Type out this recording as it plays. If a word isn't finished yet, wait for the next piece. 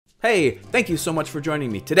Hey, thank you so much for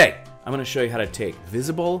joining me. Today, I'm going to show you how to take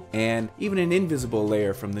visible and even an invisible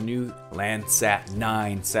layer from the new Landsat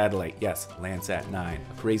 9 satellite. Yes, Landsat 9,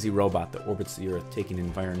 a crazy robot that orbits the Earth taking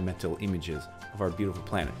environmental images of our beautiful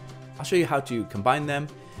planet. I'll show you how to combine them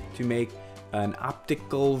to make an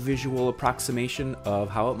optical visual approximation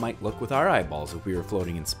of how it might look with our eyeballs if we were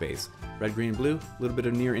floating in space. Red, green, blue, a little bit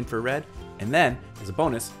of near infrared, and then, as a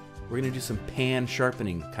bonus, we're going to do some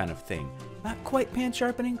pan-sharpening kind of thing. Not quite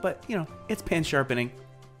pan-sharpening, but you know, it's pan-sharpening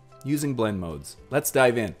using blend modes. Let's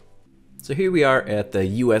dive in. So here we are at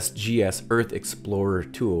the USGS Earth Explorer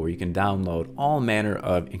tool where you can download all manner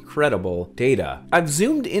of incredible data. I've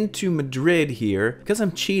zoomed into Madrid here because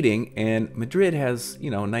I'm cheating, and Madrid has, you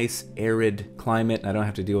know, nice arid climate and I don't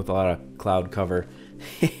have to deal with a lot of cloud cover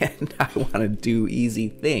and I want to do easy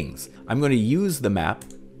things. I'm going to use the map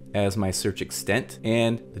as my search extent,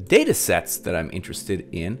 and the data sets that I'm interested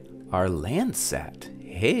in are Landsat.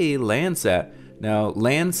 Hey, Landsat. Now,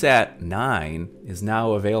 Landsat 9 is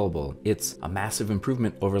now available. It's a massive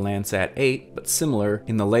improvement over Landsat 8, but similar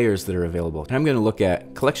in the layers that are available. And I'm going to look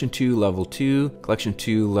at Collection 2 Level 2, Collection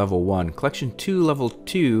 2 Level 1. Collection 2 Level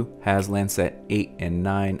 2 has Landsat 8 and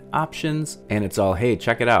 9 options, and it's all, hey,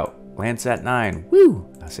 check it out. Landsat 9, woo!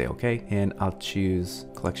 I say okay, and I'll choose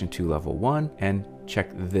Collection 2 Level 1 and check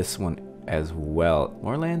this one as well.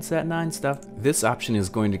 More Landsat 9 stuff. This option is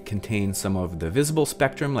going to contain some of the visible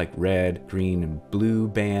spectrum like red, green, and blue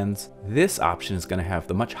bands. This option is going to have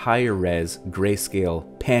the much higher res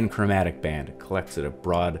grayscale panchromatic band. It collects at a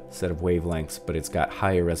broad set of wavelengths, but it's got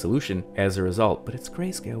higher resolution as a result. But it's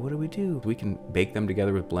grayscale. What do? We can bake them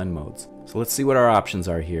together with blend modes. So let's see what our options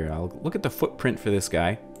are here. I'll look at the footprint for this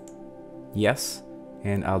guy. Yes,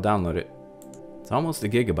 and I'll download it. It's almost a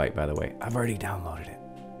gigabyte, by the way. I've already downloaded it.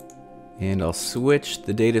 And I'll switch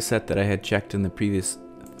the data set that I had checked in the previous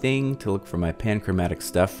thing to look for my panchromatic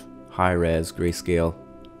stuff. High res, grayscale,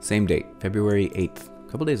 same date, February 8th,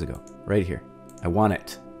 a couple days ago, right here. I want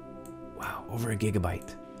it. Wow, over a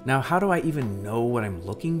gigabyte. Now, how do I even know what I'm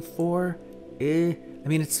looking for? I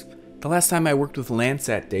mean, it's the last time I worked with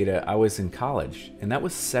Landsat data, I was in college, and that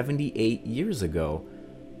was 78 years ago.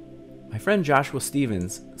 My friend Joshua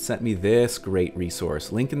Stevens sent me this great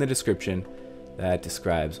resource, link in the description, that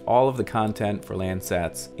describes all of the content for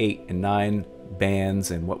Landsat's 8 and 9 bands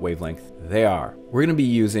and what wavelength they are. We're going to be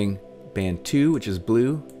using band 2, which is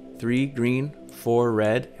blue, 3 green, 4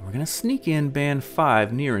 red, and we're going to sneak in band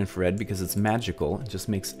 5 near infrared because it's magical and just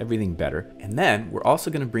makes everything better. And then we're also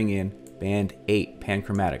going to bring in band 8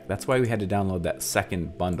 panchromatic. That's why we had to download that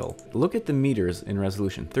second bundle. Look at the meters in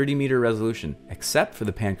resolution, 30 meter resolution, except for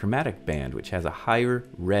the panchromatic band, which has a higher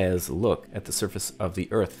res look at the surface of the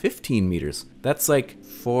Earth, 15 meters. That's like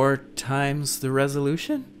 4 times the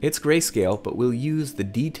resolution. It's grayscale, but we'll use the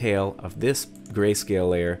detail of this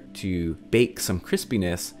grayscale layer to bake some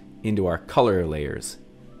crispiness into our color layers.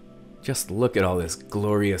 Just look at all this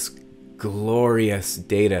glorious, glorious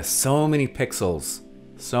data. So many pixels.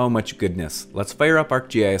 So much goodness. Let's fire up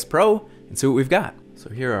ArcGIS Pro and see what we've got.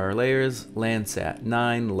 So here are our layers. Landsat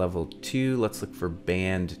 9, level 2. Let's look for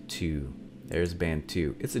band 2. There's band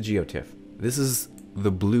 2. It's a geotiff. This is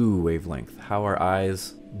the blue wavelength, how our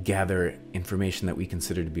eyes gather information that we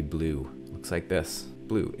consider to be blue. Looks like this.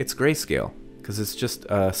 Blue. It's grayscale because it's just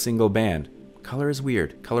a single band. Color is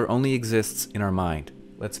weird. Color only exists in our mind.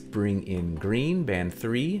 Let's bring in green, band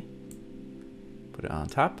 3. Put it on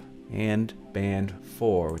top. And band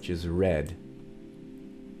 4, which is red.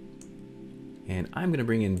 And I'm going to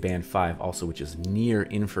bring in band 5 also, which is near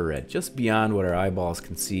infrared, just beyond what our eyeballs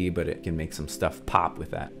can see, but it can make some stuff pop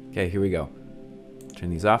with that. Okay, here we go.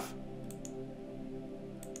 Turn these off.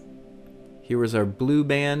 Here was our blue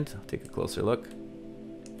band. I'll take a closer look.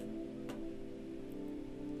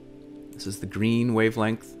 This is the green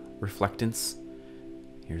wavelength reflectance.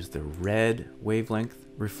 Here's the red wavelength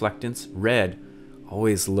reflectance. Red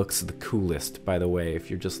always looks the coolest, by the way, if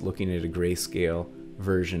you're just looking at a grayscale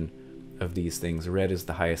version of these things. Red is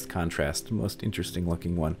the highest contrast, most interesting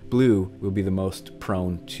looking one. Blue will be the most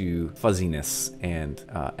prone to fuzziness and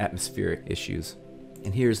atmospheric issues.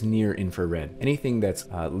 And here's near infrared. Anything that's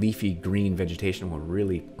leafy green vegetation will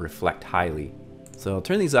really reflect highly. So I'll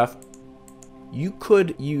turn these off. You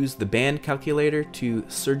could use the band calculator to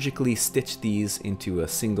surgically stitch these into a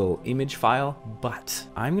single image file, but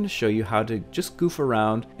I'm going to show you how to just goof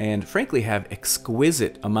around and frankly have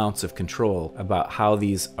exquisite amounts of control about how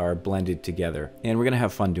these are blended together. And we're going to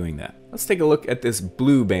have fun doing that. Let's take a look at this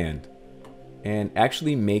blue band and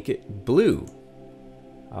actually make it blue.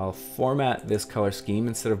 I'll format this color scheme.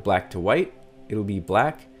 Instead of black to white, it'll be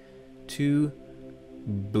black to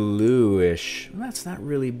bluish. That's not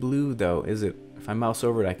really blue though, is it? if I mouse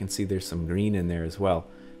over it, I can see there's some green in there as well.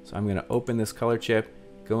 So I'm going to open this color chip,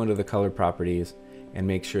 go into the color properties, and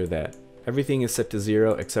make sure that everything is set to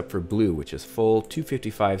 0 except for blue, which is full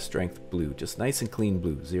 255 strength blue. Just nice and clean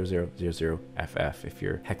blue, 0000FF if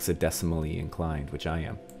you're hexadecimally inclined, which I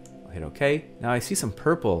am. I'll hit OK. Now I see some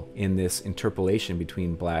purple in this interpolation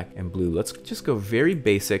between black and blue. Let's just go very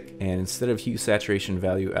basic, and instead of hue saturation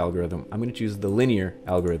value algorithm, I'm going to choose the linear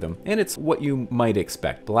algorithm, and it's what you might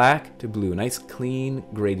expect. Black to blue, nice clean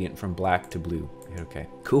gradient from black to blue. Okay,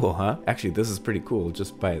 cool, huh? Actually, this is pretty cool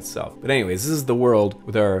just by itself. But anyways, this is the world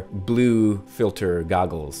with our blue filter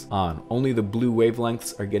goggles on. Only the blue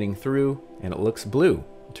wavelengths are getting through, and it looks blue.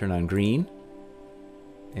 I'll turn on green,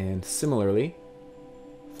 and similarly,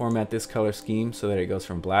 format this color scheme so that it goes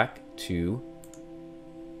from black to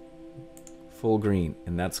full green,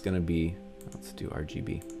 and that's gonna be, let's do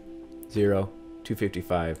RGB, 0,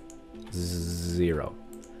 255, 0.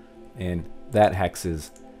 And that hex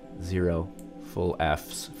is 0, full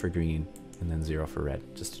Fs for green, and then 0 for red,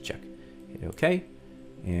 just to check. Hit OK,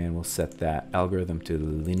 and we'll set that algorithm to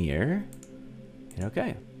linear. Hit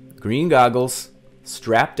OK. Green goggles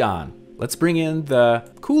strapped on. Let's bring in the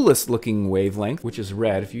coolest looking wavelength, which is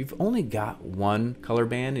red. If you've only got one color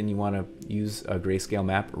band and you want to use a grayscale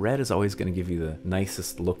map, red is always going to give you the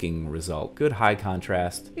nicest looking result. Good high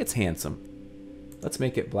contrast. It's handsome. Let's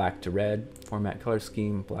make it black to red. Format color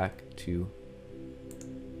scheme, black to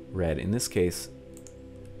red. In this case,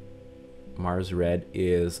 Mars red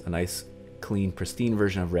is a nice, clean, pristine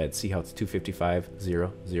version of red. See how it's 255,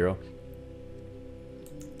 0, 0.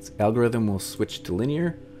 This algorithm will switch to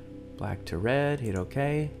linear. Black to red, hit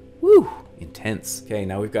OK. Woo, intense. Okay,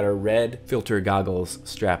 now we've got our red filter goggles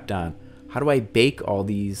strapped on. How do I bake all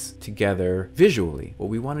these together visually? What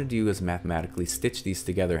we want to do is mathematically stitch these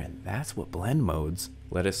together, and that's what blend modes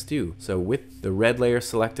let us do. So with the red layer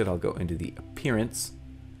selected, I'll go into the appearance,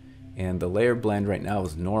 and the layer blend right now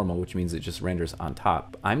is normal, which means it just renders on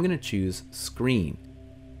top. I'm going to choose screen.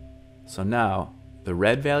 So now the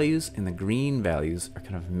red values and the green values are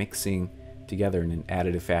kind of mixing together in an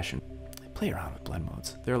additive fashion. Play around with blend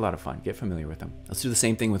modes. They're a lot of fun. Get familiar with them. Let's do the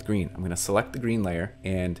same thing with green. I'm going to select the green layer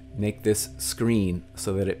and make this screen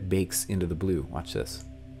so that it bakes into the blue. Watch this.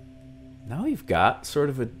 Now we've got sort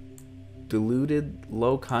of a diluted,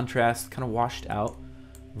 low contrast, kind of washed out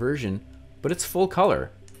version, but it's full color.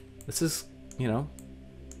 This is, you know,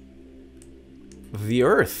 the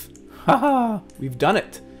Earth. Haha! We've done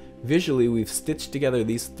it. Visually, we've stitched together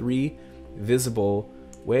these three visible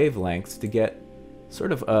wavelengths to get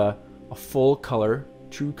sort of a full color,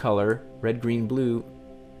 true color, red, green, blue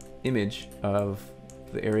image of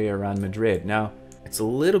the area around Madrid. Now, it's a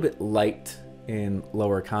little bit light in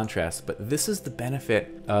lower contrast, but this is the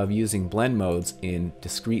benefit of using blend modes in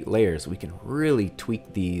discrete layers. We can really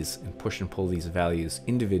tweak these and push and pull these values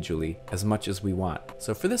individually as much as we want.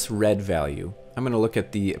 So for this red value, I'm going to look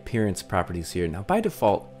at the appearance properties here. Now by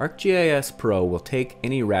default, ArcGIS Pro will take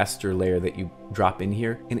any raster layer that you drop in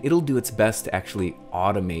here, and it'll do its best to actually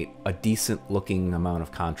automate a decent looking amount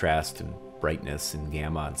of contrast and brightness and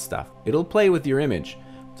gamma and stuff. It'll play with your image.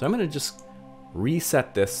 So I'm going to just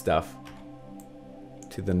reset this stuff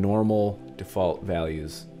to the normal default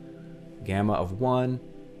values. Gamma of 1,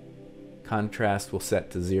 contrast will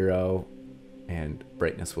set to 0, and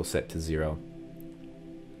brightness will set to 0.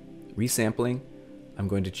 Resampling, I'm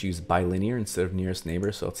going to choose bilinear instead of nearest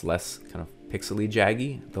neighbor, so it's less kind of pixely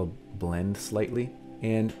jaggy. They'll blend slightly.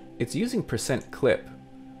 And it's using percent clip,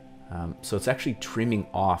 so it's actually trimming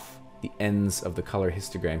off the ends of the color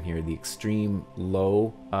histogram here. The extreme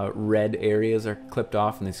low red areas are clipped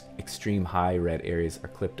off, and these extreme high red areas are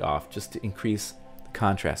clipped off just to increase the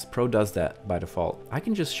contrast. Pro does that by default. I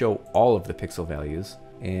can just show all of the pixel values,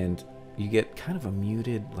 and you get kind of a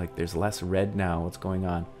muted, like there's less red now. What's going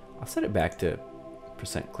on? I'll set it back to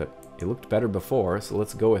percent clip. It looked better before, so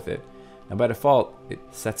let's go with it. Now by default, it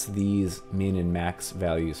sets these min and max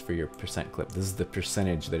values for your percent clip. This is the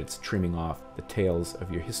percentage that it's trimming off the tails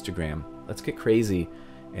of your histogram. Let's get crazy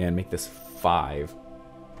and make this 5.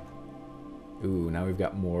 Ooh, now we've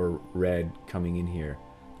got more red coming in here.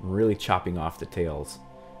 I'm really chopping off the tails.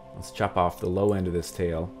 Let's chop off the low end of this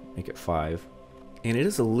tail, make it 5. And it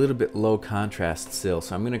is a little bit low contrast still,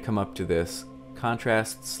 so I'm going to come up to this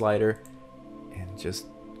contrast slider and just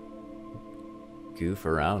goof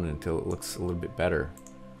around until it looks a little bit better.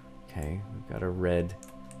 Okay, we've got a red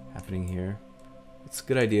happening here. It's a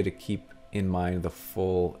good idea to keep in mind the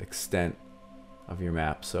full extent of your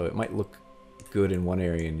map. So it might look good in one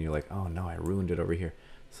area and you're like, oh no, I ruined it over here.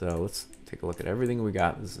 So let's take a look at everything we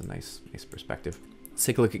got. This is a nice perspective. Let's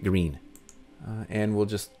take a look at green. And we'll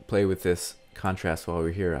just play with this contrast while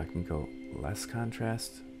we're here. I can go less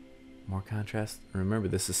contrast, more contrast. Remember,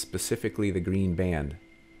 this is specifically the green band.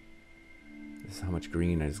 This is how much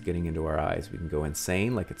green is getting into our eyes. We can go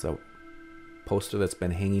insane, like it's a poster that's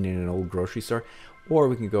been hanging in an old grocery store, or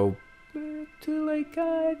we can go to like,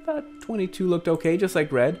 I thought 22 looked okay, just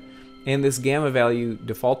like red. And this gamma value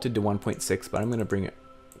defaulted to 1.6, but I'm going to bring it,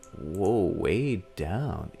 whoa, way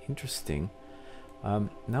down. Interesting. Now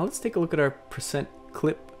let's take a look at our percent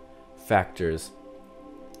clip factors.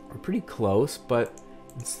 We're pretty close, but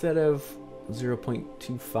instead of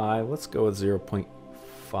 0.25, let's go with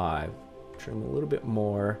 0.5. Trim a little bit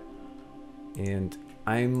more, and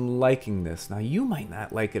I'm liking this. Now you might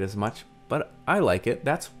not like it as much, but I like it.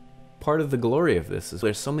 That's part of the glory of this, is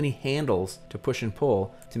there's so many handles to push and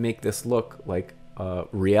pull to make this look like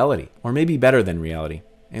reality, or maybe better than reality.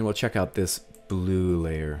 And we'll check out this blue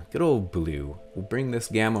layer. Good old blue. We'll bring this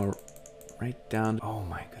gamma right down. Oh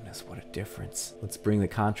my goodness, what a difference. Let's bring the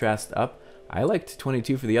contrast up. I liked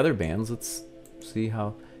 22 for the other bands. Let's see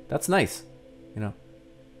how, that's nice. You know,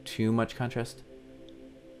 too much contrast,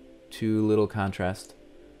 too little contrast.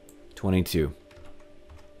 22.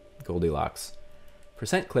 Goldilocks.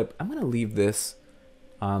 Percent clip, I'm gonna leave this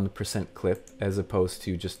on the percent clip as opposed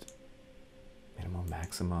to just minimum,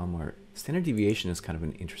 maximum, or standard deviation is kind of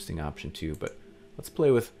an interesting option too, but let's play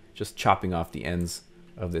with just chopping off the ends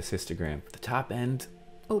of this histogram. The top end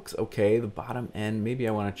looks okay. The bottom end, maybe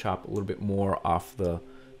I want to chop a little bit more off the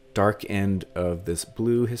dark end of this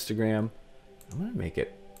blue histogram. I'm gonna make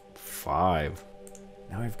it 5.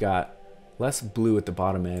 Now I've got less blue at the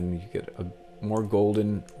bottom end. You get a more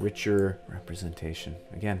golden, richer representation.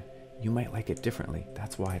 Again, you might like it differently.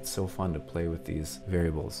 That's why it's so fun to play with these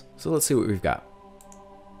variables. So let's see what we've got.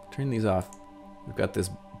 Turn these off. We've got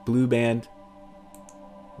this blue band,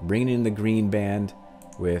 bringing in the green band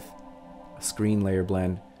with a screen layer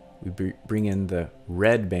blend. We bring in the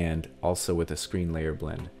red band also with a screen layer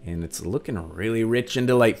blend, and it's looking really rich and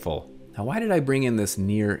delightful. Now, why did I bring in this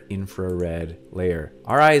near infrared layer?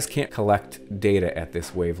 Our eyes can't collect data at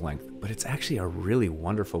this wavelength, but it's actually a really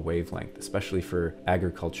wonderful wavelength, especially for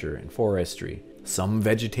agriculture and forestry. Some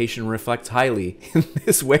vegetation reflects highly in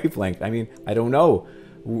this wavelength. I mean, I don't know.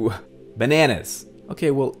 Bananas.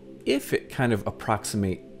 Okay, well, if it kind of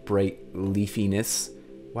approximate bright leafiness,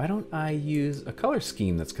 why don't I use a color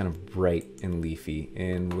scheme that's kind of bright and leafy,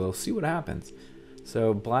 and we'll see what happens.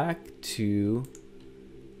 So black to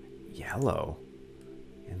yellow,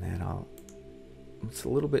 and then it's a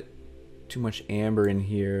little bit too much amber in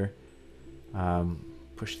here.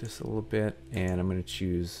 Push this a little bit, and I'm going to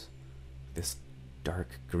choose this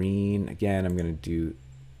dark green. Again, I'm going to do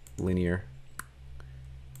linear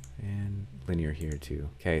and linear here too.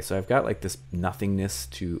 Okay, so I've got like this nothingness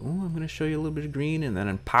to, oh, I'm going to show you a little bit of green, and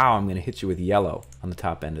then pow, I'm going to hit you with yellow on the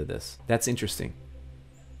top end of this. That's interesting.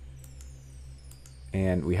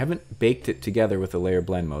 And we haven't baked it together with the layer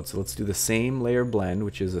blend mode, so let's do the same layer blend,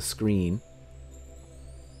 which is a screen.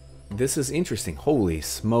 This is interesting. Holy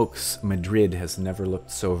smokes, Madrid has never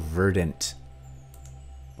looked so verdant.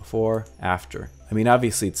 Before, after. I mean,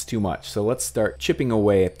 obviously it's too much, so let's start chipping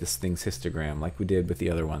away at this thing's histogram like we did with the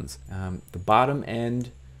other ones. The bottom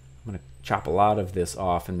end, I'm going to chop a lot of this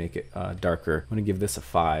off and make it darker. I'm going to give this a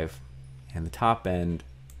 5. And the top end,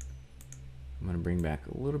 I'm going to bring back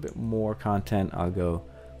a little bit more content. I'll go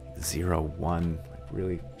 0, 1, like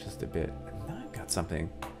really just a bit. And now I've got something.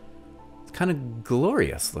 It's kind of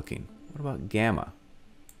glorious looking. What about gamma?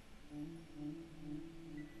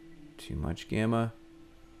 Too much gamma.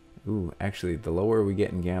 Ooh, actually, the lower we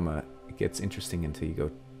get in gamma, it gets interesting until you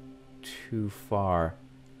go too far.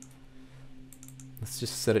 Let's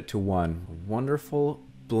just set it to 1. Wonderful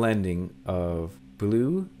blending of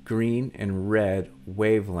blue, green, and red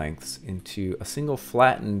wavelengths into a single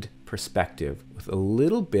flattened perspective with a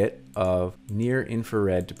little bit of near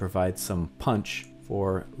infrared to provide some punch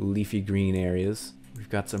for leafy green areas.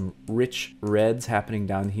 We've got some rich reds happening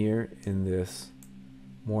down here in this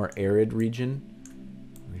more arid region.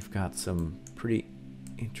 We've got some pretty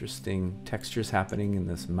interesting textures happening in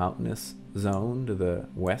this mountainous zone to the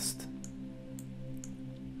west.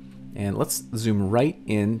 And let's zoom right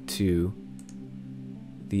into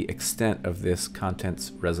the extent of this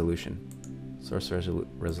content's resolution. Source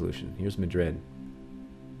resolution. Here's Madrid.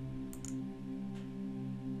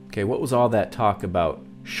 Okay, what was all that talk about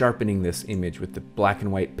sharpening this image with the black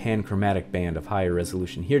and white panchromatic band of higher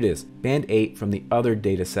resolution? Here it is, band 8 from the other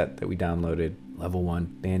data set that we downloaded. Level 1,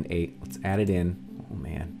 band 8. Let's add it in. Oh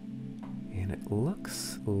man. And it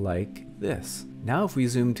looks like this. Now if we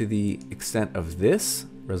zoom to the extent of this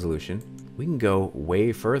resolution, we can go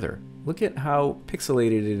way further. Look at how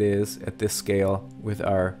pixelated it is at this scale with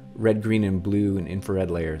our red, green, and blue and infrared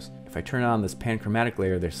layers. if I turn on this panchromatic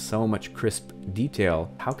layer, there's so much crisp detail.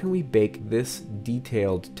 How can we bake this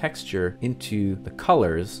detailed texture into the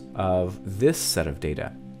colors of this set of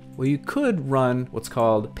data? Well, you could run what's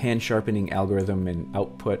called Pansharpening algorithm and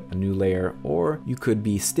output a new layer, or you could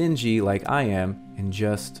be stingy like I am and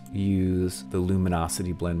just use the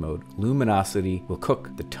luminosity blend mode. Luminosity will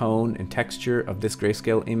cook the tone and texture of this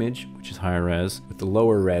grayscale image, which is higher res, with the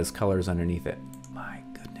lower res colors underneath it. My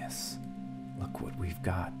goodness, look what we've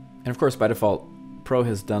got. And of course, by default, Pro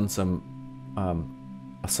has done some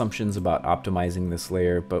assumptions about optimizing this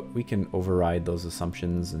layer, but we can override those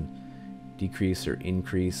assumptions and decrease or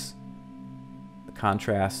increase the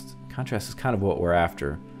contrast. Contrast is kind of what we're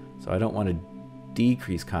after, so I don't want to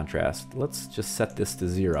decrease contrast. Let's just set this to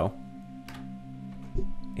 0.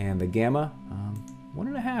 And the gamma,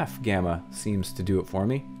 1.5 gamma seems to do it for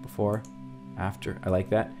me. Before, after, I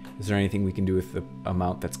like that. Is there anything we can do with the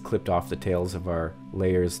amount that's clipped off the tails of our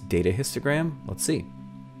layer's data histogram? Let's see.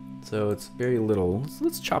 So it's very little.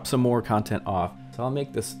 Let's chop some more content off. So I'll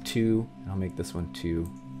make this 2, and I'll make this one 2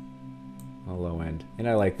 on the low end. And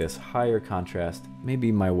I like this higher contrast.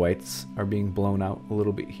 Maybe my whites are being blown out a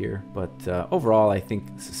little bit here, but overall I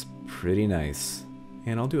think this is pretty nice.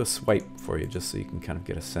 And I'll do a swipe for you just so you can kind of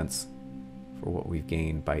get a sense for what we've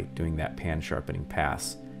gained by doing that pan sharpening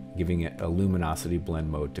pass, giving it a luminosity blend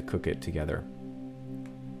mode to cook it together.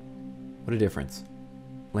 What a difference.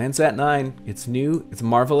 Landsat 9, it's new, it's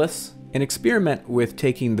marvelous. And experiment with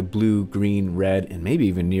taking the blue, green, red, and maybe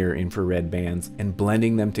even near infrared bands and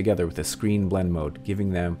blending them together with a screen blend mode,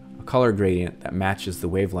 giving them a color gradient that matches the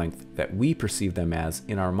wavelength that we perceive them as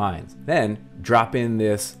in our minds. Then drop in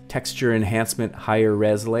this texture enhancement higher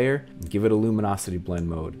res layer and give it a luminosity blend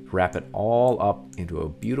mode. Wrap it all up into a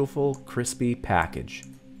beautiful, crispy package.